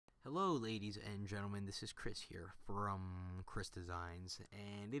Hello ladies and gentlemen, this is Chris here from Chris Designs,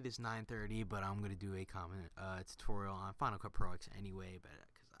 and it is 9:30, but I'm going to do a tutorial on Final Cut Pro X anyway, but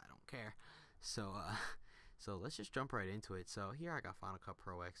because I don't care. So let's just jump right into it. So here I got Final Cut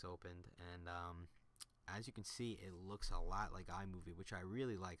Pro X opened, and as you can see, it looks a lot like iMovie, which I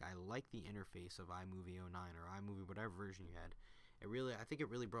really like. I like the interface of iMovie 09 or iMovie, whatever version you had. I think it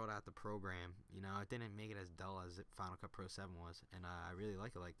really brought out the program. You know, it didn't make it as dull as Final Cut Pro 7 was, and I really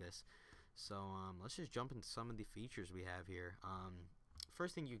like it like this. So let's just jump into some of the features we have here.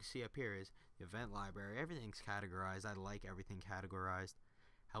 First thing you can see up here is the event library. Everything's categorized. I like everything categorized.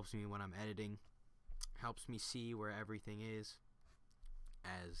 Helps me when I'm editing. Helps me see where everything is,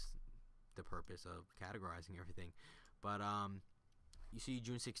 as the purpose of categorizing everything. But you see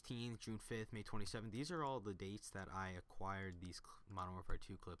June 16th, June 5th, May 27th. These are all the dates that I acquired these Modern Warfare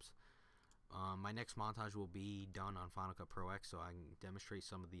 2 clips. My next montage will be done on Final Cut Pro X, so I can demonstrate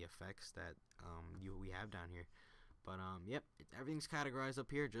some of the effects that we have down here. But yep, everything's categorized up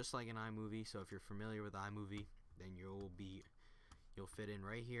here just like in iMovie. So if you're familiar with iMovie, then you'll fit in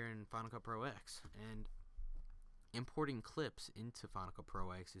right here in Final Cut Pro X. And importing clips into Final Cut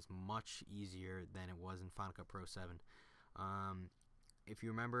Pro X is much easier than it was in Final Cut Pro 7. If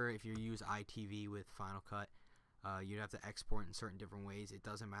you remember, if you use iTV with Final Cut, you'd have to export in certain different ways. It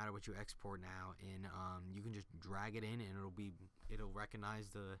doesn't matter what you export now, and you can just drag it in, and it'll recognize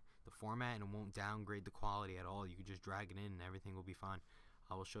the format, and it won't downgrade the quality at all. You can just drag it in, and everything will be fine.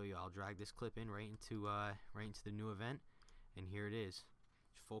 I will show you. I'll drag this clip in right into the new event, and here it is.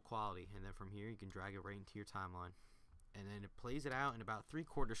 It's full quality, and then from here you can drag it right into your timeline, and then it plays it out in about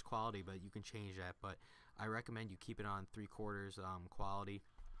 3/4 quality, but you can change that. But I recommend you keep it on 3/4 quality,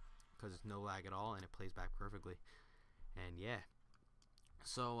 because it's no lag at all, and it plays back perfectly. And yeah,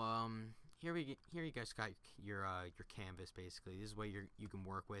 so here you guys got your canvas. Basically, this is what you can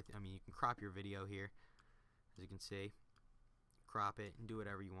work with. I mean, you can crop your video here, as you can see. Crop it and do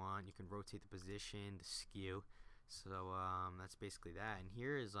whatever you want. You can rotate the position, the skew. So that's basically that. And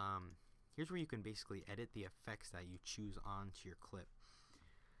here's where you can basically edit the effects that you choose onto your clip.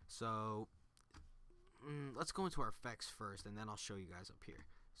 So let's go into our effects first, and then I'll show you guys up here.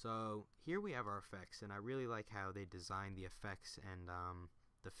 So here we have our effects, and I really like how they designed the effects and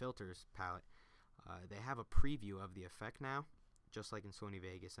the filters palette. They have a preview of the effect now, just like in Sony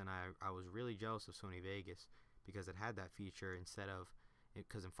Vegas, and I was really jealous of Sony Vegas because it had that feature instead of,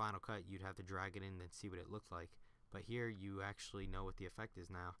 because in Final Cut you'd have to drag it in and see what it looked like. But here you actually know what the effect is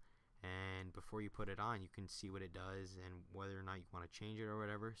now, and before you put it on you can see what it does and whether or not you want to change it or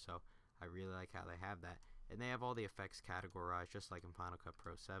whatever. So I really like how they have that, and they have all the effects categorized just like in Final Cut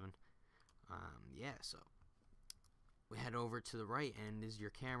Pro 7. Yeah, so we head over to the right, and this is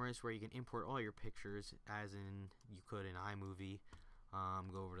your cameras where you can import all your pictures as in you could in iMovie.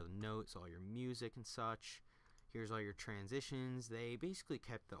 Go over to the notes, all your music and such. Here's all your transitions. They basically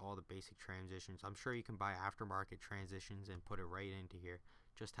kept all the basic transitions. I'm sure you can buy aftermarket transitions and put it right into here,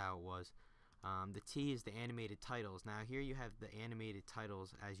 just how it was. The T is the animated titles. Now here you have the animated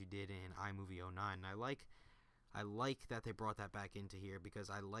titles as you did in iMovie 09. And I like that they brought that back into here, because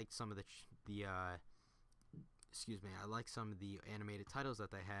I like some of I like some of the animated titles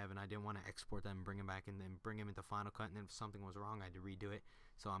that they have, and I didn't want to export them and bring them back and then bring them into Final Cut, and then if something was wrong I had to redo it.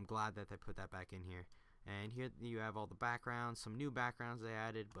 So I'm glad that they put that back in here. And here you have all the backgrounds, some new backgrounds they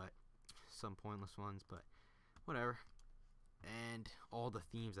added, but some pointless ones, but whatever. And all the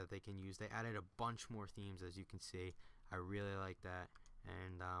themes that they can use. They added a bunch more themes, as you can see. I really like that,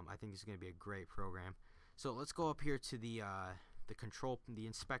 and I think it's going to be a great program. So let's go up here to the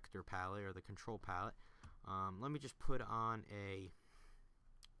inspector palette, or the control palette. Let me just put on a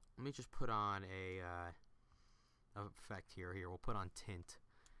effect here. We'll put on tint,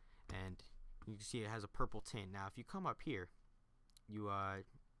 and you can see it has a purple tint. Now if you come up here, you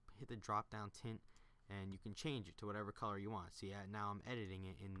hit the drop down tint, and you can change it to whatever color you want. See, now I'm editing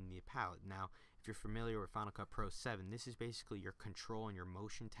it in the palette. Now if you're familiar with Final Cut Pro 7, this is basically your control and your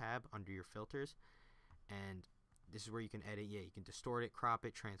motion tab under your filters, and this is where you can edit. Yeah, you can distort it, crop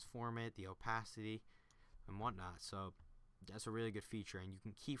it, transform it, the opacity and whatnot. So that's a really good feature, and you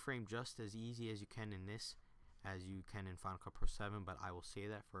can keyframe just as easy as you can in this as you can in Final Cut Pro 7, but I will save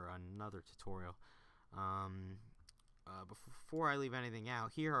that for another tutorial. Before I leave anything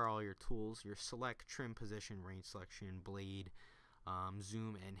out, here are all your tools: your select, trim, position, range selection, blade,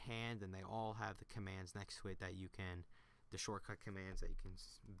 zoom, and hand, and they all have the commands next to it that you can, the shortcut commands that you can,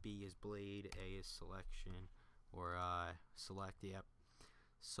 B is blade, A is selection, or select, yep.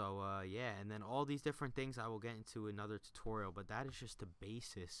 So yeah, and then all these different things I will get into another tutorial, but that is just the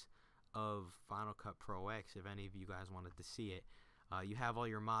basis of Final Cut Pro X if any of you guys wanted to see it. You have all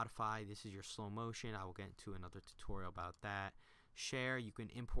your modify. This is your slow motion. I will get into another tutorial about that. Share, you can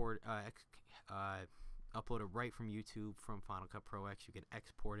import, upload it right from YouTube from Final Cut Pro X. You can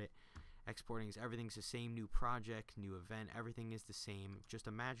export it. Exporting is everything's the same, new project, new event, everything is the same. Just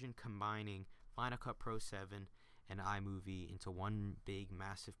imagine combining Final Cut Pro 7 and iMovie into one big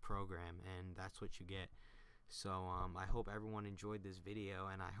massive program, and that's what you get. So I hope everyone enjoyed this video,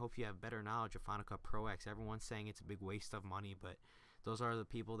 and I hope you have better knowledge of Final Cut Pro X. Everyone's saying it's a big waste of money, but those are the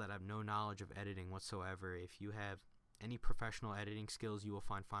people that have no knowledge of editing whatsoever. If you have any professional editing skills, you will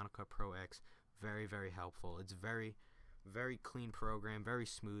find Final Cut Pro X very, very helpful. It's very clean program, very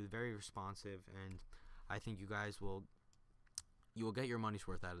smooth, very responsive, and I think you will get your money's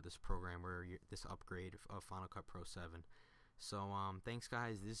worth out of this program, or this upgrade of Final Cut Pro 7. So thanks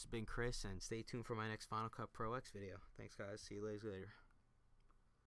guys, this has been Chris, and stay tuned for my next Final Cut Pro X video. Thanks guys, see you later.